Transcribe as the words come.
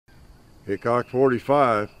Hickok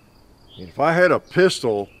 45. And if I had a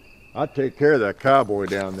pistol, I'd take care of that cowboy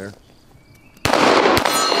down there.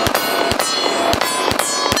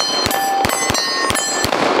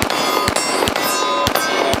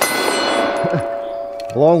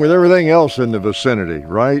 Along with everything else in the vicinity,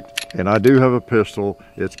 right? And I do have a pistol.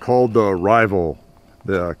 It's called the Rival,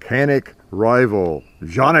 the Canik Rival,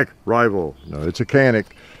 Canik Rival. No, it's a Canik.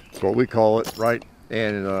 That's what we call it, right?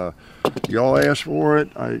 And y'all asked for it.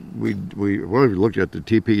 We looked at the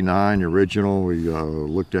TP9 original. We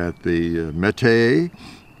looked at the Mete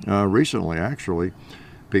recently, actually.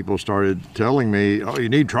 People started telling me, oh, you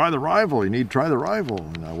need to try the Rival. You need to try the Rival.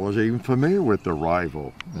 And I wasn't even familiar with the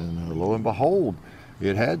Rival. And lo and behold,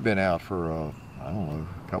 it had been out for, I don't know,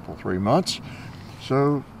 a couple, 3 months.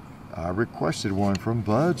 So I requested one from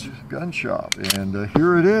Bud's Gun Shop, and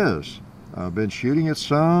here it is. I've been shooting it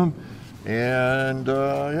some, and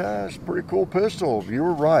yeah, it's a pretty cool pistol. You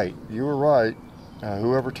were right. You were right.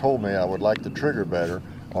 Whoever told me I would like the trigger better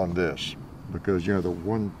on this, because, you know, the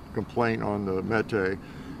one complaint on the Mete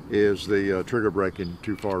is the trigger breaking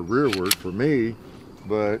too far rearward for me,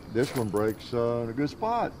 but this one breaks in a good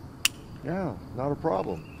spot. Yeah, not a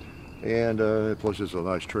problem. And plus it's a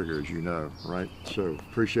nice trigger, as you know, right? So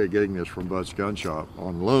appreciate getting this from Bud's Gun Shop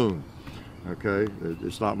on loan. Okay,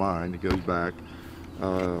 it's not mine, it goes back.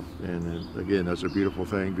 And again, that's a beautiful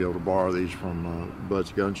thing, be able to borrow these from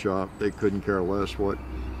Bud's Gun Shop. They couldn't care less what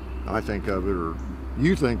I think of it or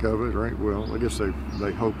you think of it, right? Well, I guess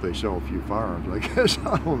they hope they sell a few firearms, I guess.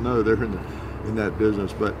 I don't know, they're in that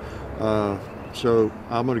business. But so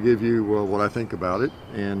I'm going to give you what I think about it,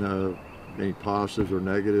 and any positives or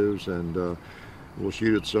negatives, and we'll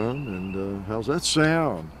shoot it some. And how's that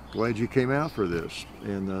sound? Glad you came out for this.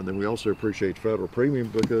 And then we also appreciate Federal Premium,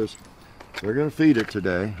 because they're going to feed it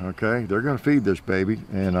today. Okay, they're going to feed this baby,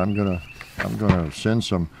 and I'm gonna send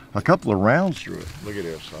a couple of rounds through it. Look at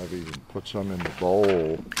this. I've even put some in the bowl.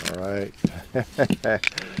 All right,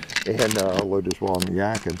 and I'll load this while I'm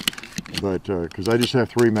yakking. But because I just have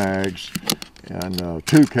 3 mags. And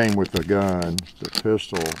 2 came with the gun, the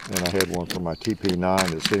pistol, and I had one from my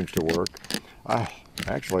TP9 that seems to work. I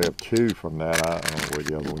actually have 2 from that. I don't know where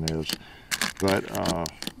the other one is, but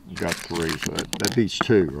got 3, so that beats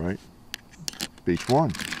 2, right? Beats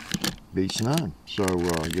 1, beats none. So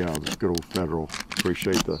yeah, this good old Federal.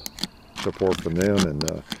 Appreciate the support from them, and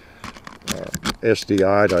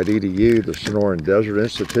SDI.edu, the Sonoran Desert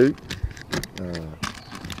Institute.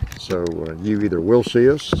 So you either will see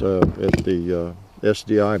us at the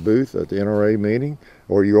SDI booth at the NRA meeting,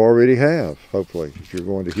 or you already have, hopefully, if you're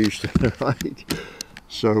going to Houston, right?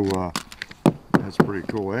 So that's pretty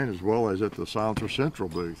cool, and as well as at the Silencer Central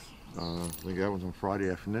booth. I think that one's on Friday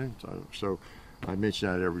afternoon. So I mention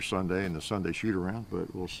that every Sunday in the Sunday shoot around,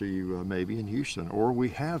 but we'll see you maybe in Houston, or we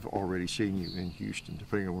have already seen you in Houston,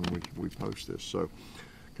 depending on when we post this. So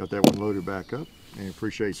got that one loaded back up, and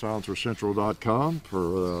appreciate silencercentral.com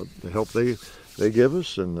for the help they give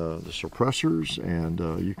us, and the suppressors, and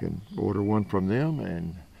you can order one from them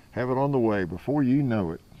and have it on the way before you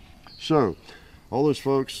know it. So all those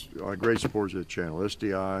folks are great supporters of the channel,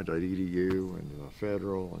 SDI.edu and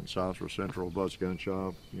Federal and Silencer Central, Bud's Gun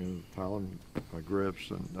Shop, you know, Fallon Grips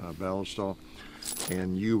and Ballistol,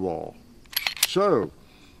 and you all. So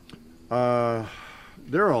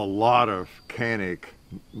there are a lot of Canik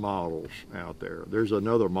models out there. There's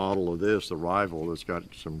another model of this, the Rival, that's got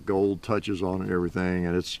some gold touches on it and everything,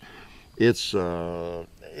 and it's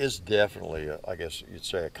definitely I guess you'd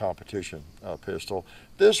say a competition pistol.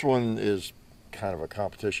 This one is kind of a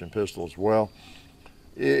competition pistol as well.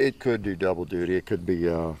 It could do double duty. It could be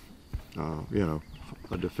you know,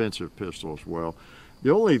 a defensive pistol as well.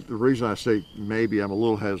 The reason I say maybe I'm a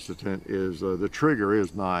little hesitant is the trigger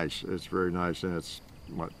is nice. It's very nice, and it's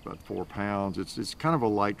what, about 4 pounds. It's kind of a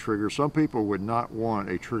light trigger. Some people would not want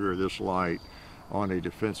a trigger this light on a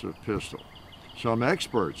defensive pistol. Some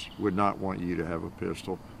experts would not want you to have a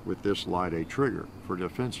pistol with this light a trigger for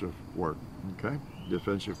defensive work, okay?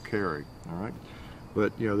 Defensive carry, all right?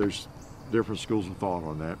 But, you know, there's different schools of thought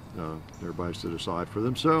on that. Everybody's to decide for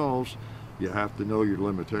themselves. You have to know your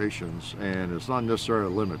limitations, and it's not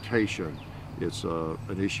necessarily a limitation. It's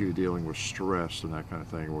an issue dealing with stress and that kind of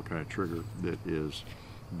thing, what kind of trigger that is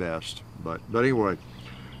best. But anyway,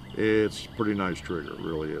 it's a pretty nice trigger, it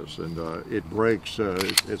really is. And it breaks,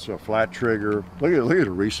 it's a flat trigger. Look at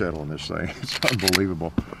the reset on this thing. It's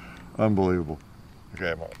unbelievable, unbelievable.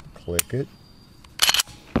 Okay, I'm gonna click it.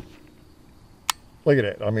 Look at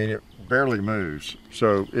it, I mean, it barely moves.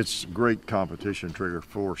 So it's a great competition trigger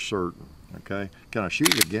for certain, okay? Can I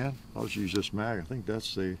shoot it again? I'll just use this mag. I think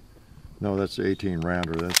that's the, no, that's the 18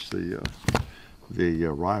 rounder. That's the the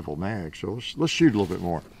Rival mag. So let's shoot a little bit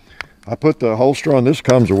more. I put the holster on. This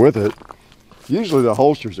comes with it. Usually the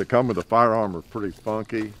holsters that come with the firearm are pretty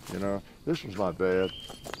funky, you know. This one's not bad.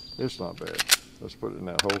 It's not bad. Let's put it in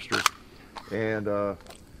that holster. And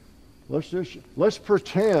let's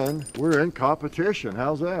pretend we're in competition.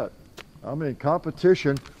 How's that? I'm in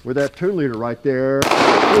competition with that 2-liter right there.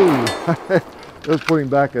 Ooh. Let's put him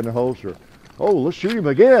back in the holster. Oh, let's shoot him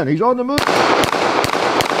again. He's on the move.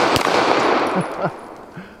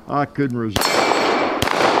 I couldn't resist.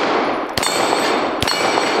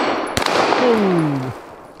 Boom.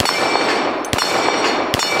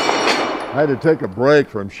 I had to take a break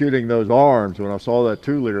from shooting those arms when I saw that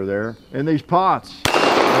 2-liter there. And these pots.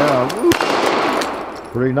 Yeah, woo.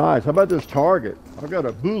 Pretty nice. How about this target? I've got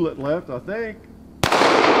a bullet left, I think.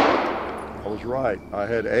 I was right. I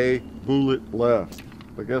had a bullet left.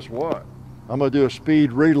 But guess what? I'm going to do a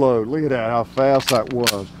speed reload. Look at that, how fast that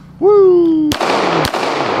was. Woo!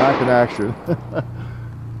 Back in action.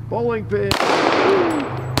 Bowling pin. Woo.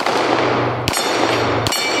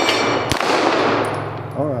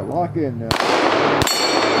 All right, lock in now.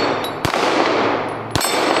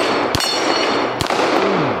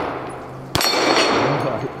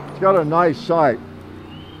 It's got a nice sight.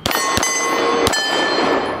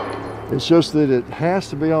 It's just that it has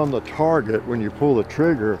to be on the target when you pull the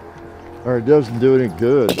trigger, or it doesn't do any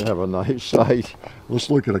good to have a nice sight.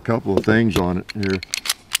 Let's look at a couple of things on it here.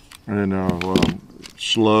 And well, I'm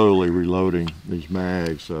slowly reloading these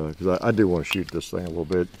mags because I do want to shoot this thing a little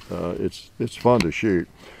bit. It's fun to shoot.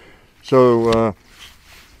 So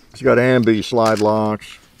it's got ambi slide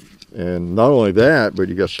locks, and not only that, but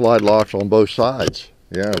you got slide locks on both sides.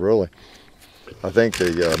 Yeah, really. I think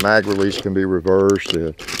the mag release can be reversed.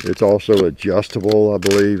 It's also adjustable, I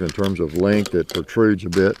believe, in terms of length. It protrudes a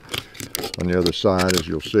bit on the other side, as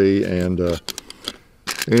you'll see. And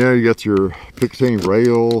you know, you got your Picatinny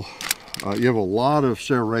rail. You have a lot of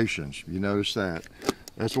serrations. You notice that.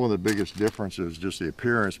 That's one of the biggest differences, just the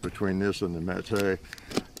appearance between this and the Mate.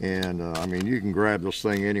 And I mean, you can grab this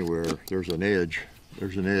thing anywhere. There's an edge.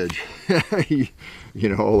 There's an edge, you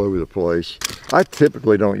know, all over the place. I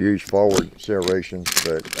typically don't use forward serrations,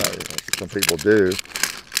 but some people do.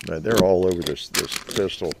 But they're all over this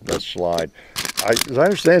pistol, that slide. As I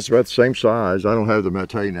understand, it's about the same size. I don't have the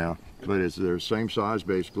Mate now, but they're the same size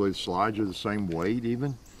basically. The slides are the same weight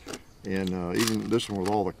even. And even this one with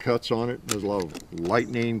all the cuts on it, there's a lot of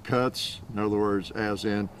lightning cuts. In other words, as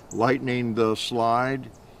in lightning the slide,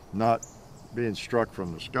 not being struck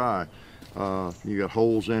from the sky. You got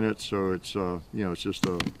holes in it, so it's you know, it's just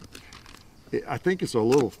I think it's a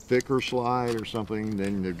little thicker slide or something.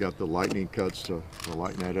 Then they've got the lightning cuts to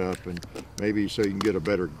lighten that up, and maybe so you can get a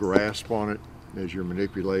better grasp on it as you're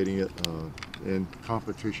manipulating it in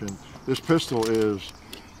competition. This pistol is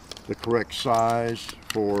the correct size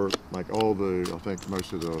for like all the, I think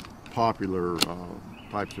most of the popular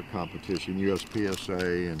types of competition,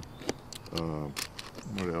 USPSA and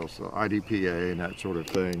what else, IDPA and that sort of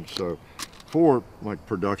thing. So for like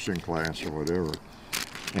production class or whatever.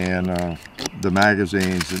 And the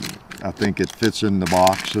magazines, I think it fits in the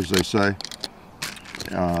box, as they say.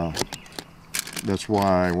 That's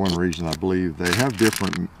why one reason I believe they have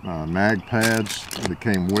different mag pads that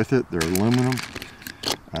came with it. They're aluminum.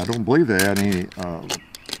 I don't believe they add any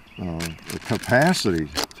capacity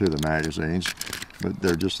to the magazines, but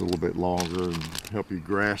they're just a little bit longer and help you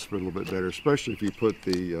grasp it a little bit better, especially if you put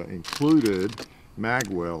the included mag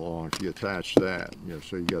well on, if you attach that, you know,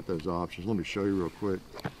 so you got those options. Let me show you real quick.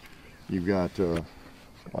 You've got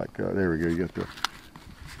there we go, you got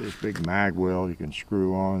this big mag well you can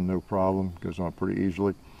screw on, no problem, goes on pretty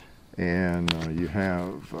easily. And you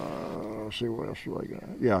have let's see, what else do I got?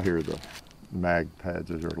 Yeah, here are the mag pads.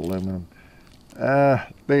 Those are aluminum.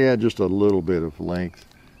 They add just a little bit of length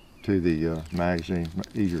to the magazine,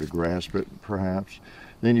 easier to grasp it perhaps.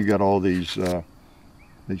 Then you got all these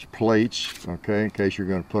plates, okay, in case you're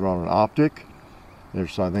going to put on an optic.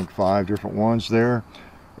 There's, I think, 5 different ones there.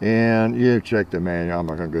 And you check the manual. I'm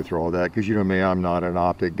not going to go through all that because, you know me, I'm not an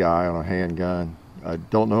optic guy on a handgun. I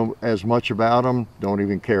don't know as much about them, don't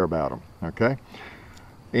even care about them, okay?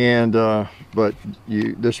 And but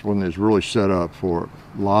this one is really set up for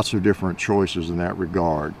lots of different choices in that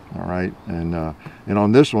regard, all right? And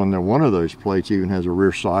on this one, one of those plates even has a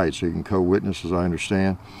rear sight, so you can co-witness, as I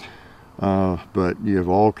understand. But you have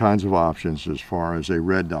all kinds of options as far as a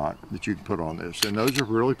red dot that you can put on this, and those are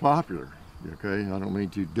really popular, okay? I don't mean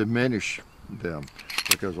to diminish them,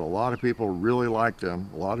 because a lot of people really like them,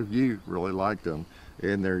 a lot of you really like them,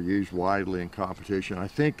 and they're used widely in competition. I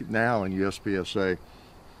think now in USPSA,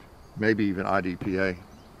 maybe even IDPA,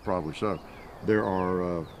 probably so, there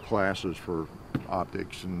are classes for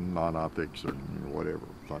optics and non-optics or whatever,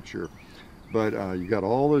 not sure. But you got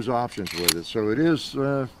all those options with it. So it is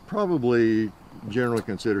probably generally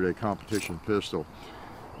considered a competition pistol.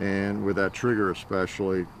 And with that trigger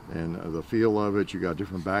especially, and the feel of it, you got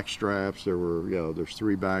different back straps. There's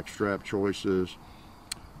 3 back strap choices.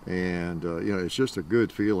 And it's just a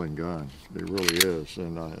good feeling gun. It really is.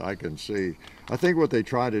 And I can see, I think what they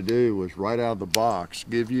tried to do was right out of the box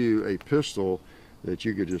give you a pistol that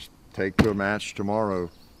you could just take to a match tomorrow.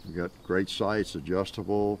 You got great sights,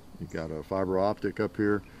 adjustable. You got a fiber optic up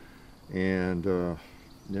here, and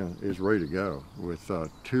it's ready to go with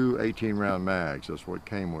 2 18-round mags. That's what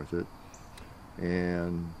came with it.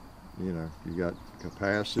 And you got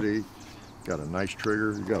capacity, got a nice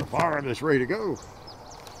trigger, you got a firearm that's ready to go.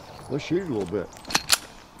 Let's shoot a little bit.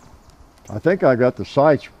 I think I got the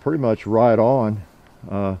sights pretty much right on.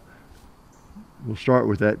 We'll start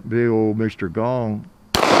with that big old Mr. Gong.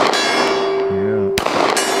 Yeah.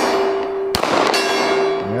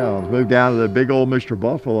 Yeah, let's move down to the big old Mr.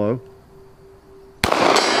 Buffalo.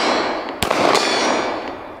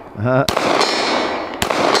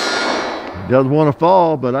 Doesn't want to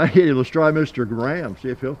fall, but let's try Mr. Graham, see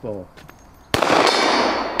if he'll fall.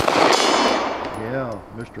 Yeah,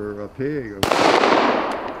 Mr. Pig.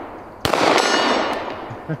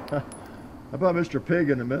 How about Mr. Pig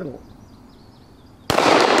in the middle?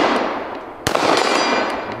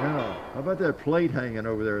 Yeah. How about that plate hanging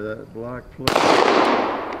over there, that black plate?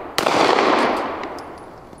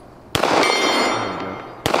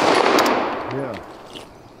 Yeah.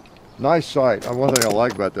 Nice sight. One thing I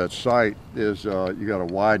like about that sight is you got a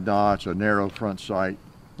wide notch, a narrow front sight.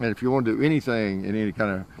 And if you want to do anything in any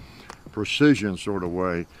kind of precision sort of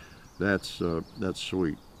way, that's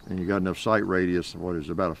sweet. And you got enough sight radius, what is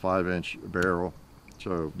about a 5-inch barrel,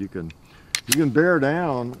 so you can bear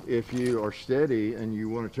down if you are steady and you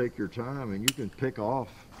want to take your time, and you can pick off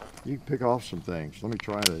some things. Let me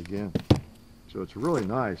try that again. So it's really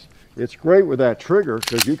nice. It's great with that trigger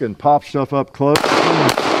because you can pop stuff up close.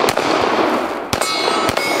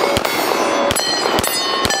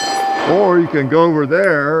 Or you can go over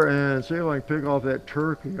there and see if I can pick off that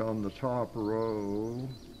turkey on the top row.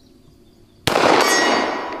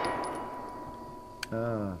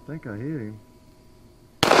 I think I hit him.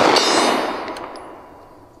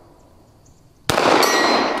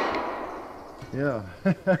 Yeah,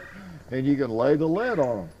 and you can lay the lead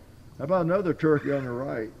on them. How about another turkey on the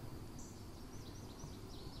right?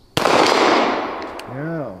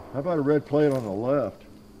 Yeah, how about a red plate on the left?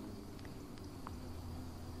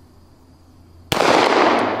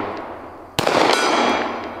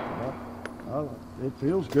 It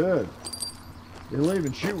feels good. It'll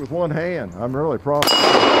even shoot with one hand. I'm really proud.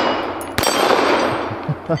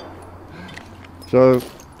 So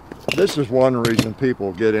this is one reason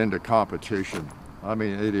people get into competition. I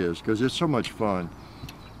mean, it is because it's so much fun.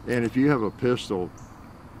 And if you have a pistol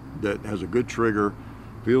that has a good trigger,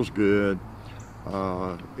 feels good,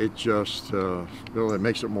 it just it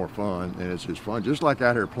makes it more fun, and it's just fun. Just like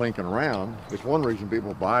out here plinking around. It's one reason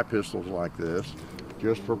people buy pistols like this,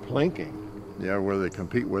 just for plinking. Whether they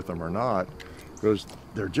compete with them or not, because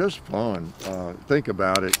they're just fun. Think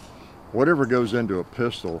about it. Whatever goes into a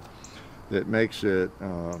pistol that makes it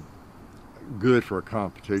good for a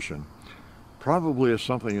competition probably is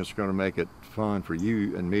something that's going to make it fun for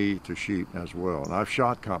you and me to shoot as well. And I've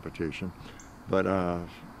shot competition, but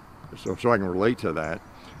so I can relate to that.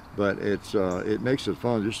 But it makes it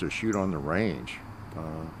fun just to shoot on the range,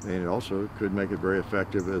 and it also could make it very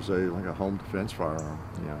effective as like a home defense firearm.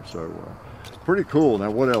 So pretty cool. Now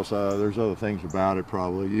what else? There's other things about it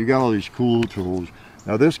probably. You got all these cool tools.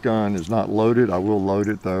 Now this gun is not loaded. I will load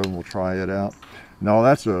it though, and we'll try it out. No,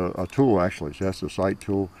 that's a tool actually. So that's a sight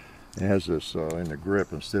tool. It has this in the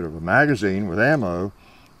grip, instead of a magazine with ammo,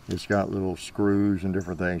 it's got little screws and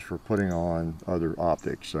different things for putting on other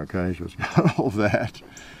optics. Okay, so it's got all that,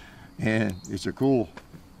 and it's a cool.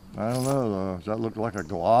 I don't know. Does that look like a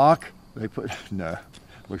Glock? No,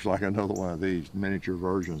 looks like another one of these miniature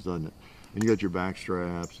versions, doesn't it? And you got your back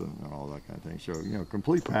straps and all that kind of thing. So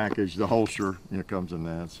complete package. The holster comes in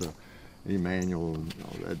that. So the manual,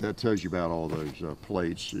 that tells you about all those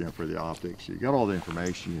plates for the optics. You got all the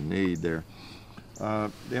information you need there.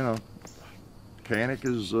 Canik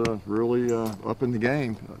is really up in the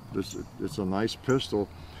game. It's a nice pistol,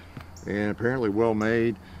 and apparently well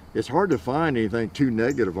made. It's hard to find anything too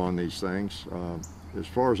negative on these things. As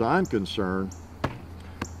far as I'm concerned,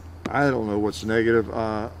 I don't know what's negative.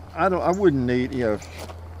 I wouldn't need, I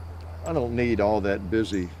don't need all that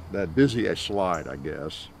busy a slide, I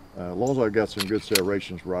guess. As long as I've got some good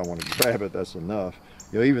serrations where I want to grab it, that's enough.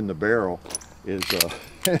 Even the barrel, is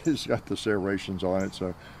it's got the serrations on it,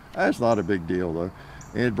 so that's not a big deal though.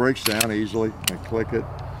 And it breaks down easily. And click it.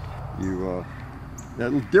 You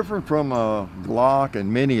that's different from a Glock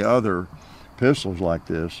and many other pistols like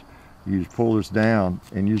this. You just pull this down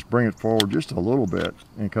and you just bring it forward just a little bit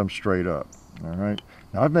and it comes straight up. All right.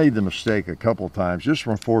 Now I've made the mistake a couple of times just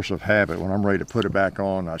from force of habit. When I'm ready to put it back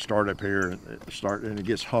on, I start up here and it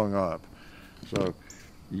gets hung up. So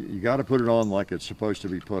you got to put it on like it's supposed to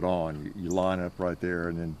be put on. You line up right there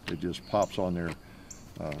and then it just pops on there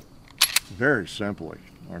very simply.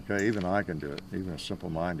 Okay, even I can do it. Even a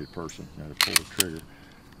simple-minded person, to pull the trigger.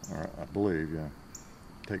 All right, I believe, yeah.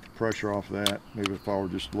 Take the pressure off that, move it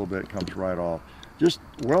forward just a little bit, it comes right off. Just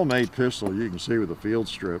well-made pistol. You can see with the field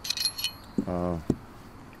strip. Not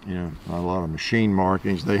a lot of machine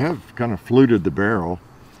markings. They have kind of fluted the barrel.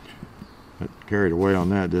 It carried away on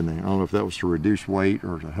that, didn't they? I don't know if that was to reduce weight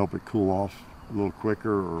or to help it cool off a little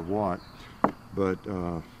quicker or what. But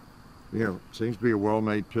seems to be a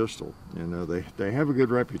well-made pistol. They have a good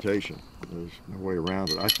reputation. There's no way around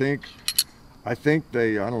it. I think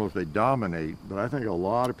they, I don't know if they dominate, but I think a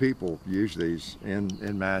lot of people use these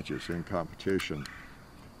in matches, in competition,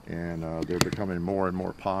 and they're becoming more and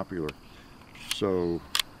more popular. So,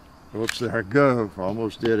 oops, there I go.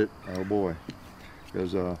 Almost did it. Oh boy,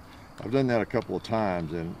 because I've done that a couple of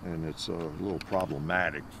times, and it's a little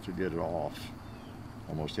problematic to get it off.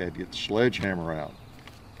 Almost had to get the sledgehammer out.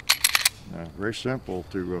 Very simple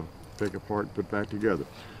to take apart and put back together.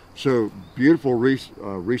 So beautiful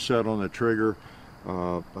reset on the trigger.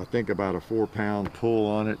 I think about a 4-pound pull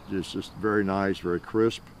on it. It's just very nice, very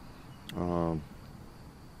crisp. I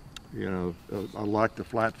like the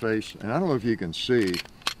flat face, and I don't know if you can see.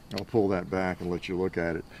 I'll pull that back and let you look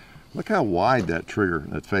at it. Look how wide that trigger,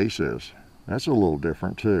 that face is. That's a little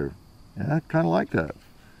different too. And I kind of like that.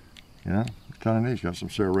 Kind of neat. It's got some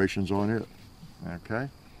serrations on it. Okay.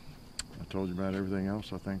 I told you about everything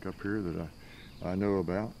else I think up here that I know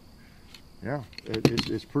about. Yeah,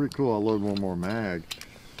 it's pretty cool. I'll load one more mag.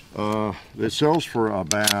 It sells for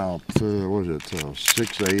about, what is it,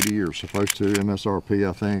 $680 or supposed to, MSRP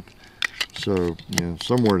I think. So,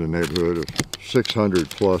 somewhere in the neighborhood of $600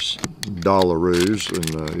 plus dollaroos,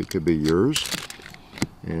 and it could be yours.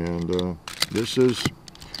 And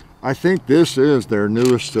I think this is their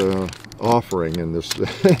newest offering in this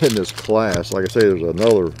in this class. Like I say, there's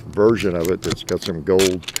another version of it that's got some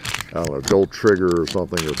gold, I don't know, gold trigger or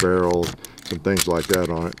something, or barrel, some things like that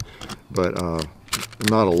on it. But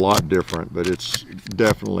not a lot different, but it's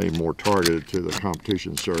definitely more targeted to the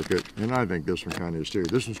competition circuit. And I think this one kind of is too.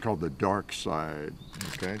 This one's called the Dark Side.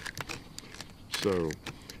 Okay, so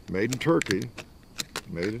made in Turkey.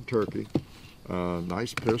 Made in Turkey.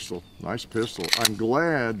 Nice pistol, nice pistol. I'm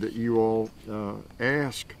glad that you all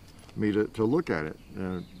ask me to look at it.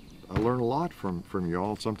 I learn a lot from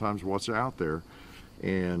y'all, sometimes what's out there,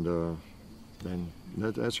 and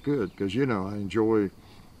that's good, because I enjoy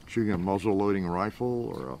shooting a muzzle loading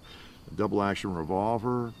rifle or a double action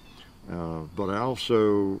revolver, but I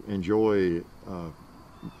also enjoy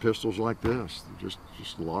pistols like this. Just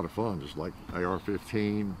a lot of fun, just like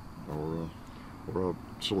AR-15 or a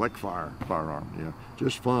select firearm.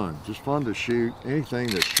 Just fun to shoot anything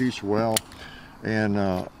that shoots well. And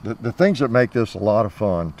the things that make this a lot of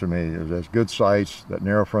fun to me is there's good sights. That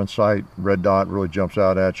narrow front sight, red dot really jumps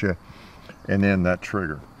out at you, and then that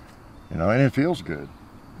trigger, and it feels good.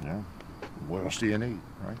 What else do you need,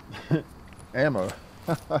 right? Ammo.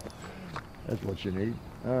 That's what you need.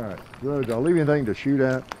 All right, good. Did I leave anything to shoot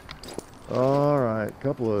at? All right, a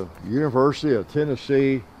couple of University of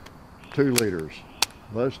Tennessee 2 liters.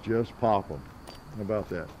 Let's just pop them. How about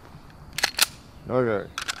that? Okay.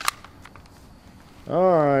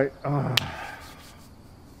 All right.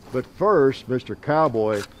 But first, Mr.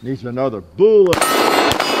 Cowboy needs another bullet.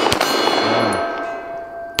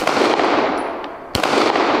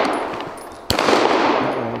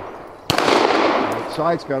 That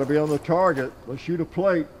sight's got to be on the target. Let's shoot a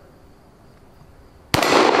plate.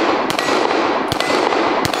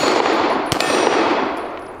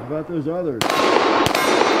 How about those others?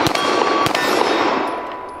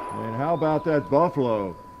 And how about that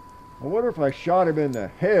buffalo? I wonder if I shot him in the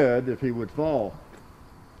head, if he would fall.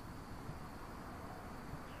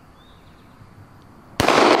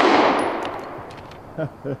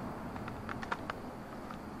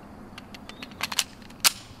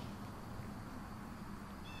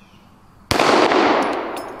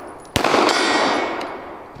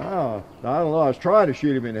 Oh, I don't know. I was trying to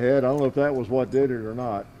shoot him in the head. I don't know if that was what did it or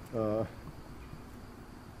not. I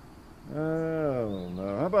don't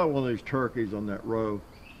know. How about one of these turkeys on that row? .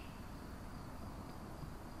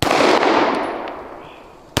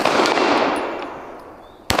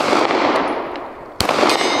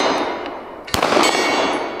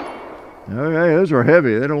 Okay, those are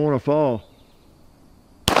heavy. They don't want to fall.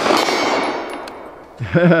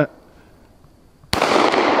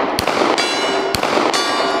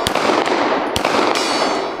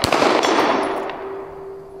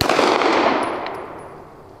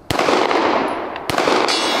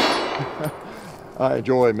 I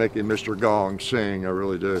enjoy making Mr. Gong sing, I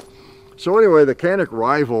really do. So anyway, the Canik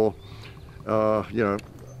Rival, SFx,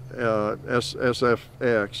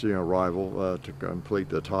 Rival, to complete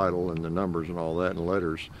the title and the numbers and all that and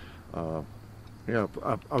letters. A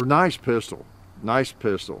nice pistol, nice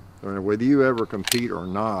pistol. I mean, whether you ever compete or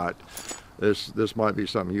not, this might be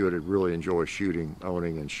something you would really enjoy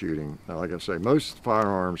owning and shooting. Like I say, most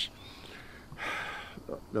firearms,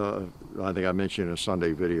 I think I mentioned in a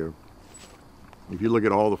Sunday video, if you look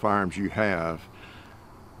at all the firearms you have,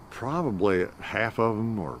 probably half of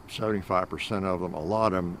them or 75% of them, a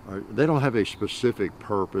lot of them, they don't have a specific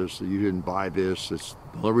purpose. You didn't buy this. It's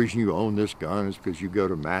the only reason you own this gun is because you go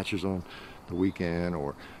to matches on the weekend,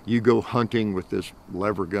 or you go hunting with this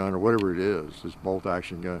lever gun or whatever it is, this bolt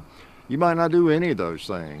action gun. You might not do any of those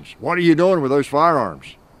things. What are you doing with those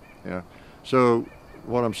firearms? Yeah. So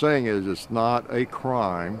what I'm saying is, it's not a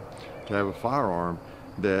crime to have a firearm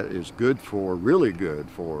that is good for, really good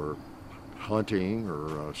for hunting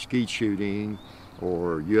or skeet shooting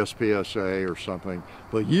or USPSA or something,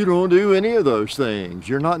 but you don't do any of those things.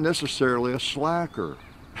 You're not necessarily a slacker.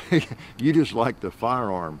 You just like the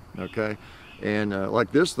firearm, okay? And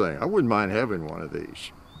like this thing, I wouldn't mind having one of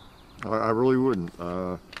these. I really wouldn't.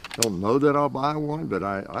 Don't know that I'll buy one, but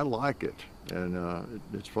I like it, and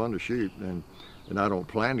it's fun to shoot, and I don't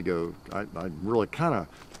plan to go. I really kind of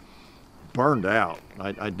burned out.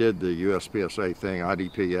 I did the USPSA thing,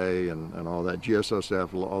 IDPA and all that,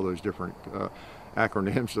 GSSF, all those different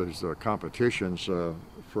acronyms, those competitions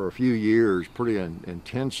for a few years, pretty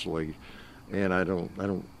intensely, and I don't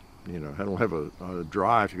have a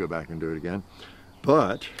drive to go back and do it again.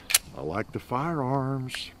 But I like the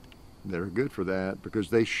firearms. They're good for that because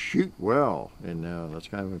they shoot well, and that's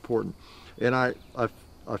kind of important. And I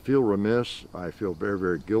feel remiss. I feel very,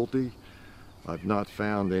 very guilty. I've not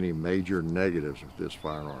found any major negatives with this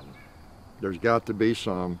firearm. There's got to be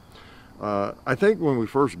some. I think when we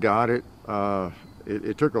first got it,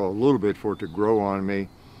 it took a little bit for it to grow on me,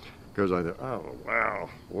 because I thought, oh wow,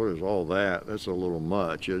 what is all that? That's a little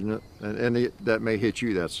much, isn't it? And that may hit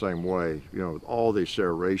you that same way, with all these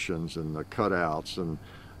serrations and the cutouts, and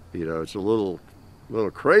it's a little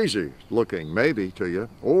crazy looking maybe to you,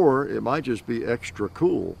 or it might just be extra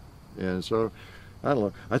cool. And so, I don't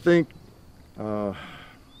know. I think the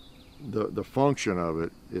function of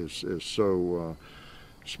it is so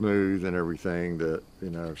smooth and everything that,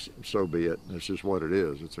 so be it. It's just what it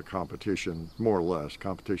is. It's a competition, more or less,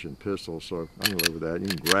 competition pistol, so I'm gonna live with that. You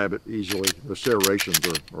can grab it easily. The serrations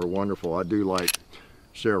are wonderful. I do like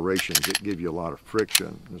serrations that give you a lot of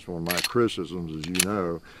friction. That's one of my criticisms, as you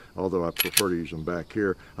know, although I prefer to use them back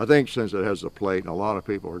here. I think since it has a plate, and a lot of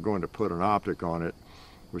people are going to put an optic on it,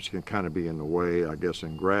 which can kind of be in the way, I guess,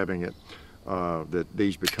 in grabbing it, that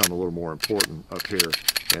these become a little more important up here,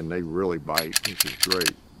 and they really bite, which is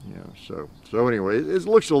great. So anyway, it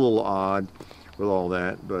looks a little odd with all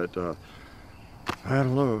that, but I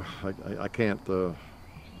don't know. I can't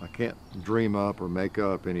dream up or make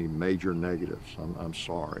up any major negatives. I'm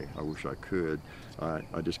sorry. I wish I could. I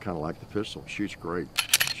just kind of like the pistol. Shoots great.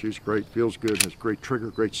 Shoots great. Feels good. Has great trigger,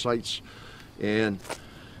 great sights. And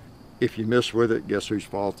if you miss with it, guess whose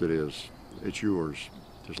fault it is? It's yours,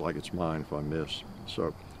 just like it's mine if I miss.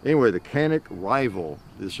 So anyway, the Canik Rival.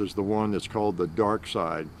 This is the one that's called the dark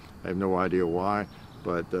side. I have no idea why,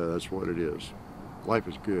 but that's what it is. Life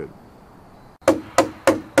is good.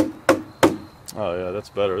 Oh yeah, that's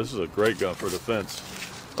better. This is a great gun for defense.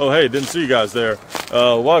 Oh hey, didn't see you guys there.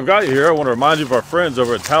 While I've got you here, I want to remind you of our friends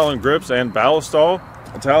over at Talon Grips and Ballistol.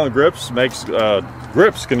 Talon Grips makes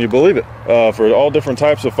grips, can you believe it, for all different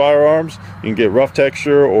types of firearms. You can get rough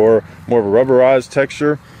texture or more of a rubberized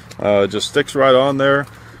texture. It just sticks right on there.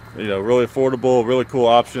 Really affordable, really cool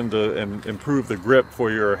option to improve the grip for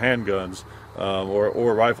your handguns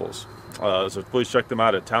or rifles. So please check them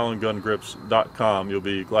out at talongungrips.com. You'll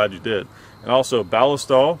be glad you did. And also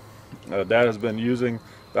Ballistol. Dad has been using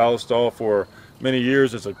Ballistol for many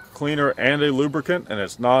years. It's a cleaner and a lubricant, and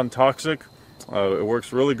it's non-toxic. It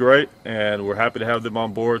works really great, and we're happy to have them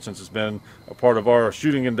on board since it's been a part of our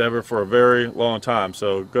shooting endeavor for a very long time.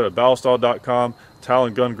 So go to ballistol.com,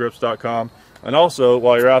 talongungrips.com, and also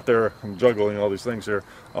while you're out there, I'm juggling all these things here,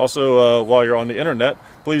 also while you're on the internet,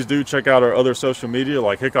 please do check out our other social media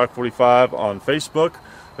like Hickok45 on Facebook.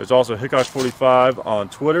 There's also Hickok45 on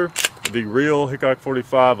Twitter, The Real Hickok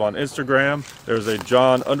 45 on Instagram. There's a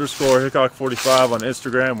John_Hickok45 on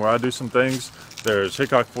Instagram where I do some things. There's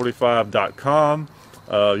Hickok45.com.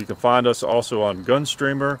 You can find us also on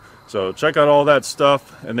Gunstreamer. So check out all that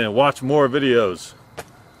stuff and then watch more videos.